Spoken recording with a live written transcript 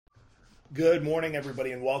Good morning,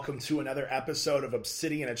 everybody, and welcome to another episode of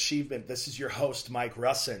Obsidian Achievement. This is your host, Mike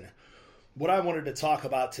Russin. What I wanted to talk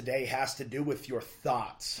about today has to do with your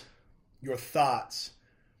thoughts. Your thoughts.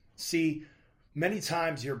 See, many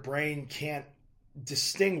times your brain can't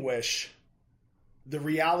distinguish the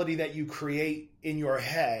reality that you create in your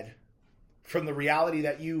head from the reality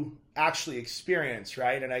that you actually experience,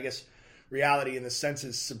 right? And I guess reality in the sense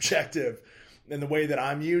is subjective in the way that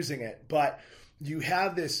I'm using it, but you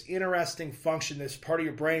have this interesting function, this part of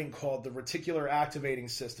your brain called the reticular activating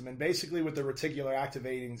system. And basically what the reticular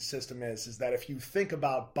activating system is that if you think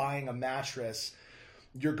about buying a mattress,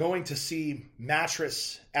 you're going to see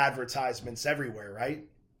mattress advertisements everywhere, right?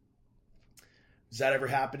 Does that ever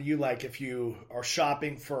happen to you? Like if you are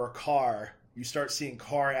shopping for a car, you start seeing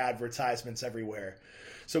car advertisements everywhere.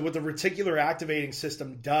 So what the reticular activating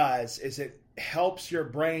system does is it helps your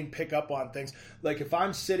brain pick up on things. Like if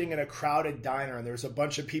I'm sitting in a crowded diner and there's a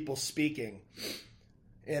bunch of people speaking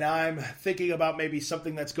and I'm thinking about maybe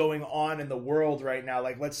something that's going on in the world right now,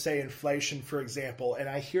 like let's say inflation, for example, and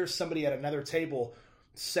I hear somebody at another table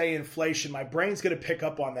say inflation, my brain's going to pick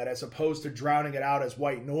up on that as opposed to drowning it out as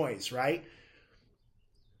white noise, right?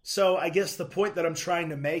 So I guess the point that I'm trying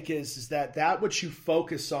to make is that which you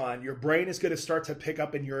focus on, your brain is going to start to pick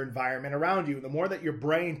up in your environment around you. The more that your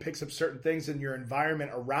brain picks up certain things in your environment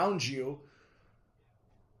around you,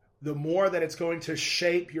 the more that it's going to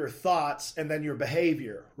shape your thoughts and then your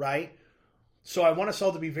behavior, right? So I want us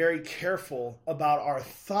all to be very careful about our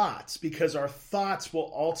thoughts because our thoughts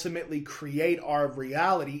will ultimately create our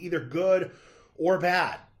reality, either good or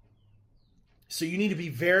bad. So you need to be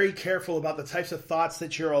very careful about the types of thoughts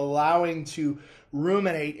that you're allowing to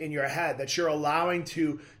ruminate in your head, that you're allowing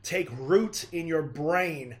to take root in your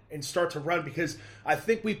brain and start to run, because I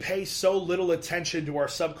think we pay so little attention to our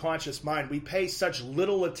subconscious mind. We pay such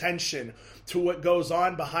little attention to what goes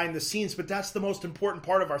on behind the scenes, but that's the most important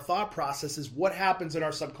part of our thought process is what happens in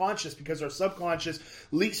our subconscious, because our subconscious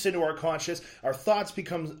leaks into our conscious. Our thoughts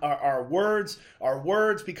become our words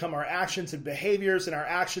become our actions and behaviors, and our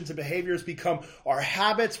actions and behaviors become our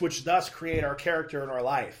habits, which thus create our character in our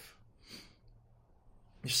life.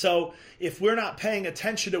 So if we're not paying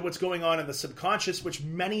attention to what's going on in the subconscious, which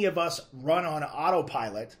many of us run on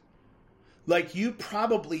autopilot, like you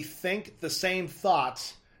probably think the same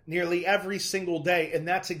thoughts nearly every single day, and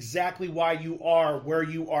that's exactly why you are where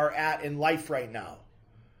you are at in life right now,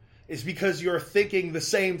 is because you're thinking the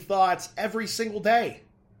same thoughts every single day.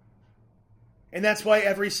 And that's why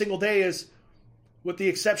every single day is, with the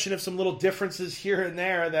exception of some little differences here and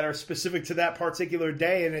there that are specific to that particular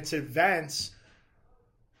day and its events,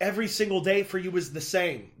 every single day for you is the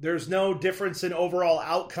same. There's no difference in overall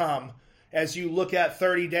outcome as you look at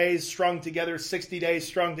 30 days strung together, 60 days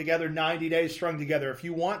strung together, 90 days strung together. If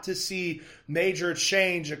you want to see major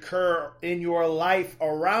change occur in your life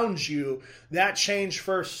around you, that change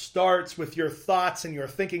first starts with your thoughts and your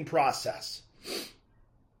thinking process.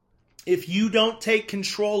 If you don't take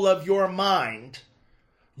control of your mind,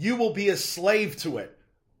 you will be a slave to it.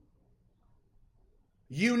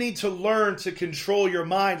 You need to learn to control your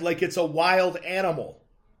mind like it's a wild animal.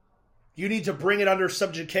 You need to bring it under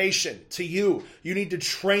subjugation to you. You need to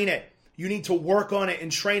train it. You need to work on it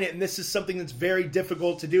and train it. And this is something that's very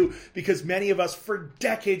difficult to do because many of us for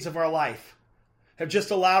decades of our life have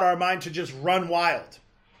just allowed our mind to just run wild.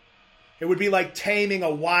 It would be like taming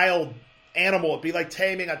a wild animal. It'd be like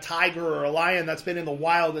taming a tiger or a lion that's been in the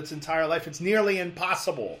wild its entire life. It's nearly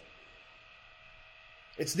impossible.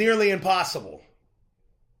 It's nearly impossible.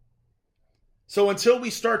 So until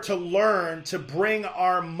we start to learn to bring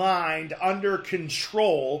our mind under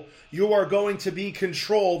control, you are going to be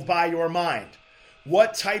controlled by your mind.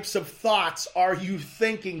 What types of thoughts are you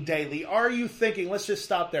thinking daily? Are you thinking, let's just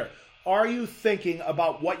stop there. Are you thinking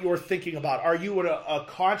about what you're thinking about? Are you a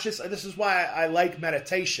conscious, this is why I like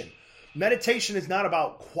meditation. Meditation is not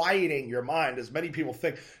about quieting your mind, as many people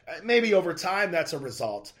think. Maybe over time that's a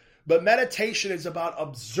result. But meditation is about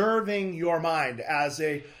observing your mind as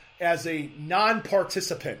a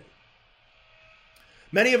non-participant.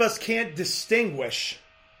 Many of us can't distinguish.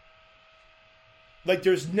 Like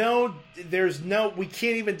we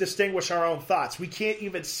can't even distinguish our own thoughts. We can't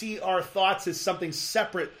even see our thoughts as something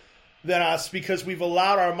separate than us because we've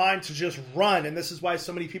allowed our mind to just run. And this is why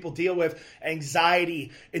so many people deal with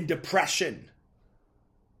anxiety and depression.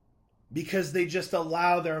 because they just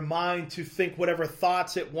allow their mind to think whatever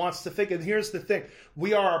thoughts it wants to think. And here's the thing.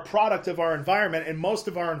 We are a product of our environment, and most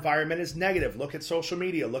of our environment is negative. Look at social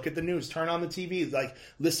media. Look at the news. Turn on the TV. Like,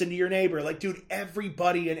 listen to your neighbor. Like, dude,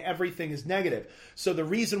 everybody and everything is negative. So the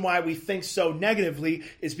reason why we think so negatively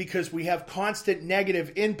is because we have constant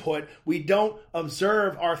negative input. We don't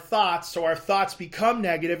observe our thoughts, so our thoughts become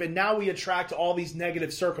negative, and now we attract all these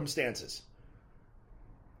negative circumstances.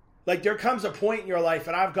 Like, there comes a point in your life,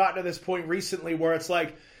 and I've gotten to this point recently where it's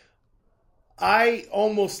like, I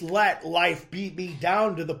almost let life beat me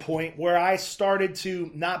down to the point where I started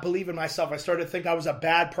to not believe in myself. I started to think I was a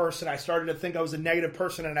bad person. I started to think I was a negative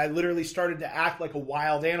person, and I literally started to act like a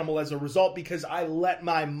wild animal as a result because I let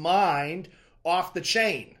my mind off the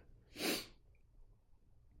chain.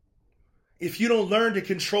 If you don't learn to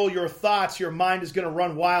control your thoughts, your mind is going to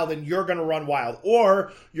run wild and you're going to run wild.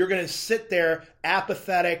 Or you're going to sit there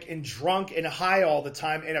apathetic and drunk and high all the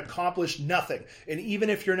time and accomplish nothing. And even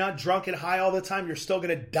if you're not drunk and high all the time, you're still going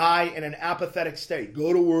to die in an apathetic state.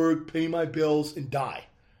 Go to work, pay my bills, and die.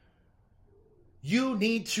 You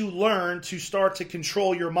need to learn to start to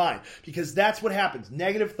control your mind, because that's what happens.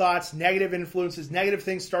 Negative thoughts, negative influences, negative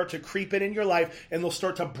things start to creep in your life, and they'll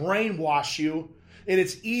start to brainwash you. And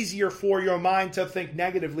it's easier for your mind to think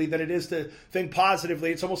negatively than it is to think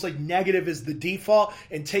positively. It's almost like negative is the default,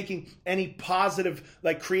 and taking any positive,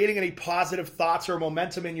 like creating any positive thoughts or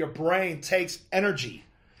momentum in your brain takes energy.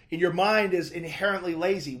 And your mind is inherently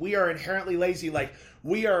lazy. We are inherently lazy. Like,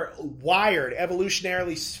 we are wired,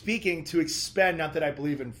 evolutionarily speaking, to expend, not that I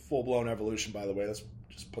believe in full-blown evolution, by the way. Let's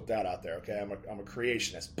just put that out there, okay? I'm a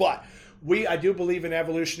creationist. But I do believe in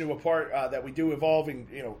evolution to a part that we do evolve and,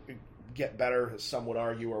 get better, as some would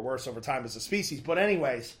argue, or worse over time as a species. But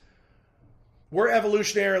anyways, we're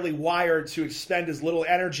evolutionarily wired to expend as little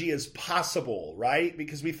energy as possible, right?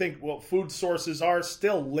 Because we think, well, food sources are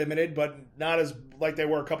still limited, but not as like they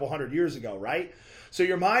were a couple hundred years ago, right? So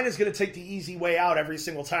your mind is going to take the easy way out every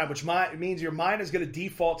single time, which means your mind is going to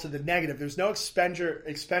default to the negative. There's no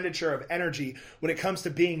expenditure of energy when it comes to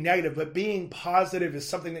being negative, but being positive is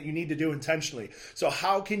something that you need to do intentionally. So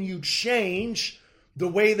how can you change the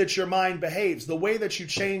way that your mind behaves? The way that you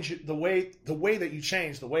change the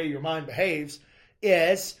way your mind behaves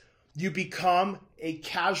is you become a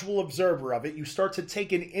casual observer of it. You start to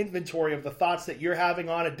take an inventory of the thoughts that you're having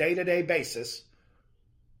on a day-to-day basis.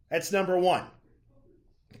 That's number one.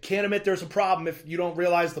 You can't admit there's a problem if you don't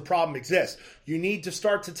realize the problem exists. You need to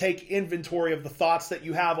start to take inventory of the thoughts that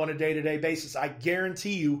you have on a day-to-day basis. I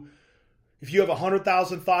guarantee you, if you have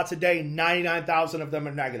 100,000 thoughts a day, 99,000 of them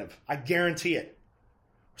are negative. I guarantee it.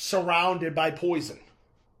 Surrounded by poison.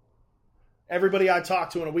 Everybody I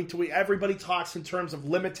talk to on a week-to-week, everybody talks in terms of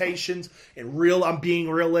limitations and I'm being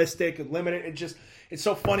realistic and limited. It's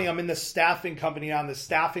so funny. I'm in the staffing company, on the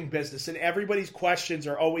staffing business, and everybody's questions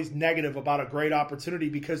are always negative about a great opportunity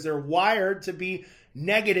because they're wired to be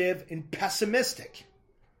negative and pessimistic.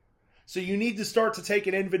 So you need to start to take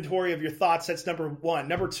an inventory of your thoughts. That's number one.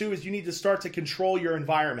 Number two is you need to start to control your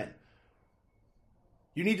environment.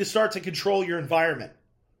 You need to start to control your environment.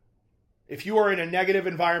 If you are in a negative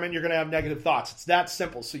environment, you're going to have negative thoughts. It's that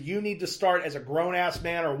simple. So you need to start, as a grown-ass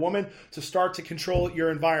man or woman, to start to control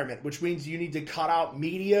your environment, which means you need to cut out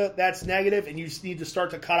media that's negative, and you need to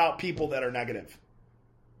start to cut out people that are negative.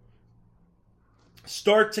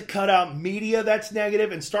 Start to cut out media that's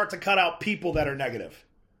negative and start to cut out people that are negative.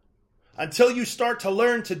 Until you start to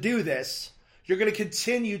learn to do this, you're going to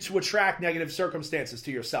continue to attract negative circumstances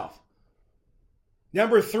to yourself.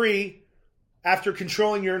 Number three, after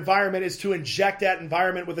controlling your environment, is to inject that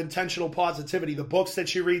environment with intentional positivity. The books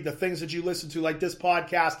that you read, the things that you listen to, like this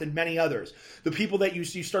podcast and many others. The people that you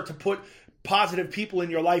start to put positive people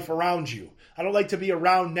in your life around you. I don't like to be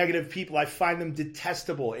around negative people. I find them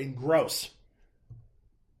detestable and gross.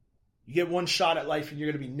 You get one shot at life and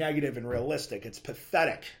you're going to be negative and realistic. It's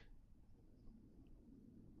pathetic.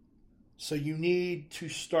 So you need to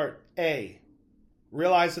start, A,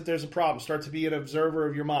 realize that there's a problem. Start to be an observer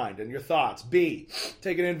of your mind and your thoughts. B,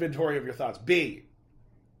 take an inventory of your thoughts. B,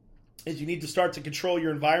 is you need to start to control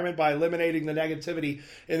your environment by eliminating the negativity.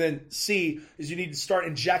 And then C, is you need to start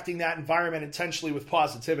injecting that environment intentionally with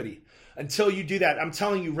positivity. Until you do that, I'm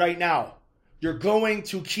telling you right now, you're going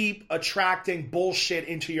to keep attracting bullshit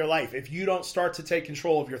into your life if you don't start to take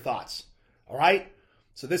control of your thoughts. All right?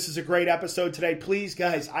 So this is a great episode today. Please,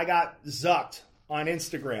 guys, I got zucked on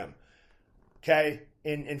Instagram. Okay,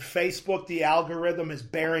 in Facebook, the algorithm is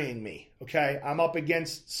burying me. Okay, I'm up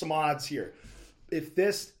against some odds here. If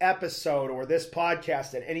this episode or this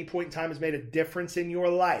podcast at any point in time has made a difference in your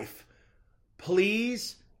life,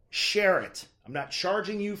 please share it. I'm not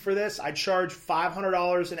charging you for this. I charge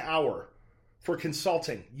 $500 an hour for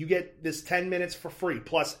consulting. You get this 10 minutes for free,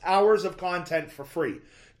 plus hours of content for free.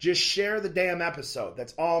 Just share the damn episode.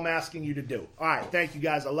 That's all I'm asking you to do. All right, thank you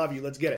guys. I love you. Let's get it.